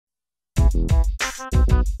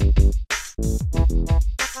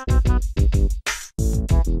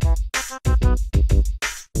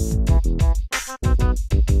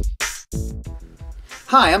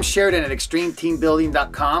Hi, I'm Sheridan at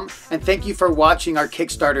XtremeTeamBuilding.com, and thank you for watching our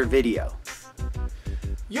Kickstarter video.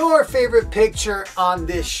 Your favorite picture on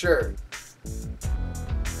this shirt.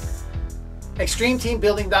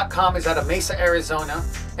 XtremeTeamBuilding.com is out of Mesa, Arizona,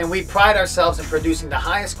 and we pride ourselves in producing the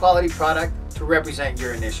highest quality product to represent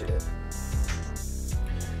your initiative.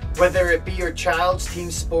 Whether it be your child's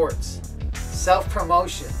team sports,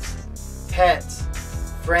 self-promotions, pets,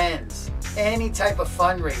 friends, any type of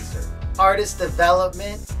fundraiser, artist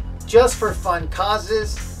development, just for fun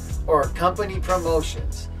causes, or company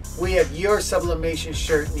promotions, we have your sublimation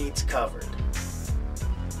shirt needs covered.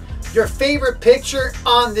 Your favorite picture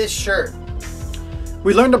on this shirt.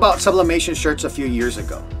 We learned about sublimation shirts a few years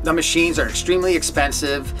ago. The machines are extremely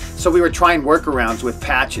expensive, so we were trying workarounds with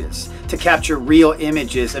patches to capture real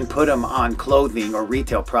images and put them on clothing or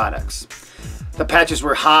retail products. The patches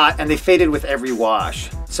were hot and they faded with every wash,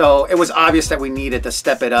 so it was obvious that we needed to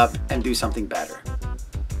step it up and do something better.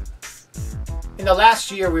 In the last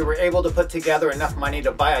year, we were able to put together enough money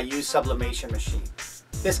to buy a used sublimation machine.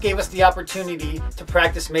 This gave us the opportunity to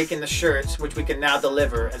practice making the shirts, which we can now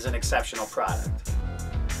deliver as an exceptional product.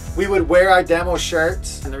 We would wear our demo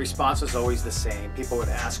shirts and the response was always the same. People would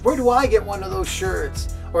ask, where do I get one of those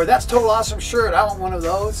shirts? Or that's a total awesome shirt, I want one of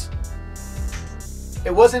those.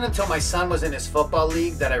 It wasn't until my son was in his football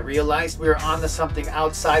league that I realized we were onto something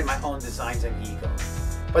outside my own designs and ego.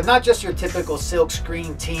 But not just your typical silk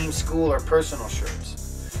screen team, school, or personal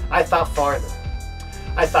shirts. I thought farther.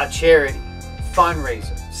 I thought charity,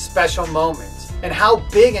 fundraiser, special moments, and how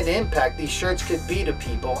big an impact these shirts could be to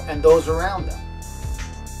people and those around them.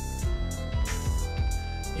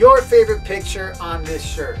 Your favorite picture on this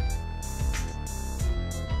shirt.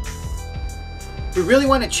 We really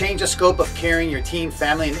want to change the scope of carrying your team,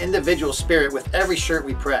 family, and individual spirit with every shirt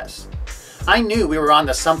we press. I knew we were on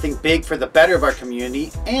to something big for the better of our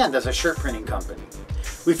community and as a shirt printing company.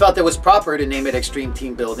 We felt it was proper to name it Extreme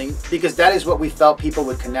Team Building because that is what we felt people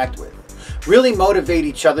would connect with. Really motivate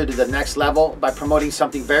each other to the next level by promoting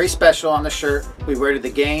something very special on the shirt we wear to the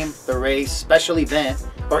game, the race, special event,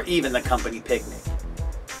 or even the company picnic.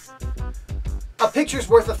 A picture's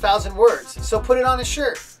worth 1,000 words, so put it on a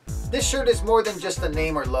shirt. This shirt is more than just a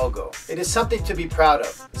name or logo. It is something to be proud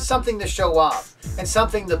of, something to show off, and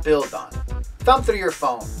something to build on. Thumb through your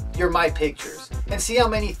phone, your My Pictures, and see how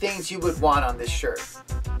many things you would want on this shirt.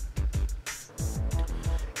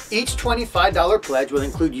 Each $25 pledge will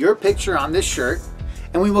include your picture on this shirt,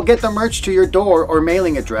 and we will get the merch to your door or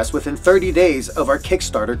mailing address within 30 days of our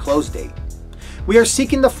Kickstarter close date. We are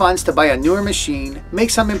seeking the funds to buy a newer machine, make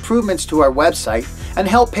some improvements to our website, and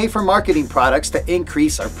help pay for marketing products to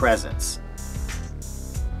increase our presence.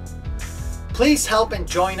 Please help and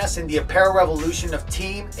join us in the apparel revolution of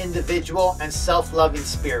team, individual, and self-loving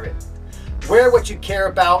spirit. Wear what you care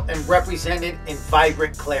about and represent it in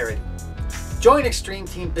vibrant clarity. Join Extreme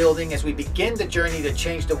Team Building as we begin the journey to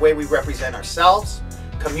change the way we represent ourselves,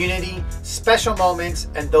 community, special moments,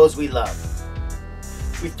 and those we love.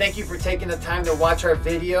 We thank you for taking the time to watch our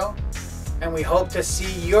video, and we hope to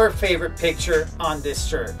see your favorite picture on this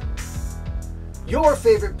shirt. Your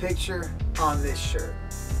favorite picture on this shirt.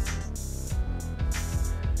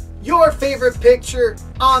 Your favorite picture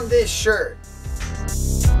on this shirt.